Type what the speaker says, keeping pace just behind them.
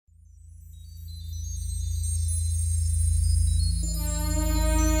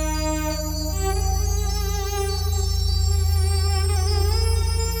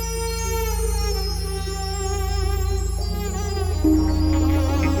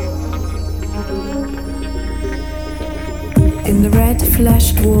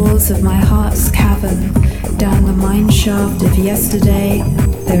red-fleshed walls of my heart's cavern, down the mine shaft of yesterday,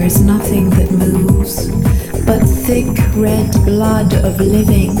 there is nothing that moves, but thick red blood of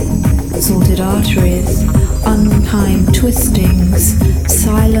living, salted arteries, unkind twistings,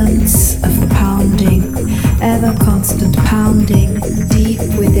 silence of the pounding, ever constant pounding, deep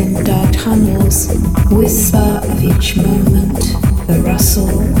within dark tunnels, whisper of each moment, the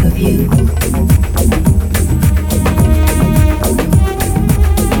rustle of you.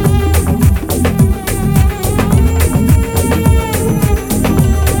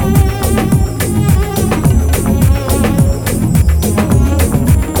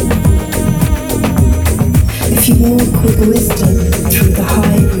 Walk with wisdom through the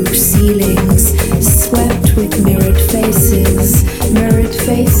high roof ceilings, swept with mirrored faces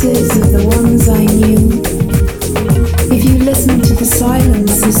of the ones I knew. If you listen to the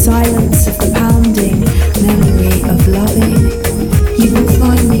silence of the pounding memory of loving, you will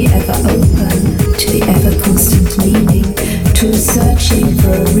find me ever open to the ever constant meaning, to a searching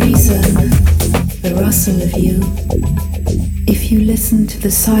for a reason, the rustle of you. If you listen to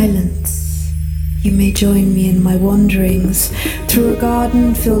the silence, you may join me in my wanderings through a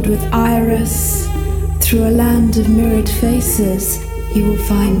garden filled with iris, through a land of mirrored faces. You will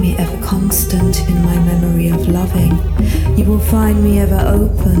find me ever constant in my memory of loving. You will find me ever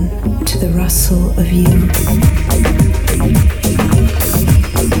open to the rustle of you.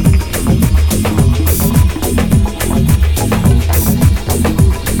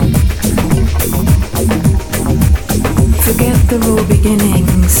 The raw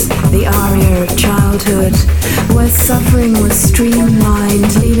beginnings, the aria of childhood, where suffering was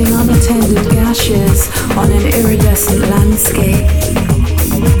streamlined, leaving unattended gashes on an iridescent landscape.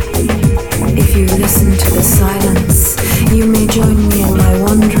 If you listen to the silence, you may join me in my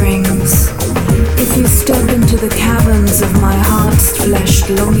wanderings. If you step into the caverns of my heart's fleshed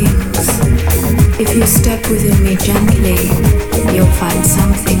longings, if you step within me gently, you'll find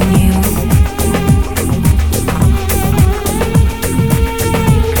something new.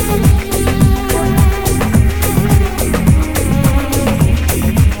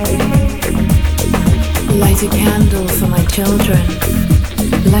 Light a candle for my children.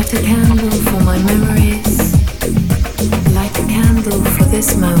 Light a candle for my memories. Light a candle for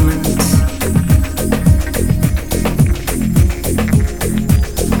this moment.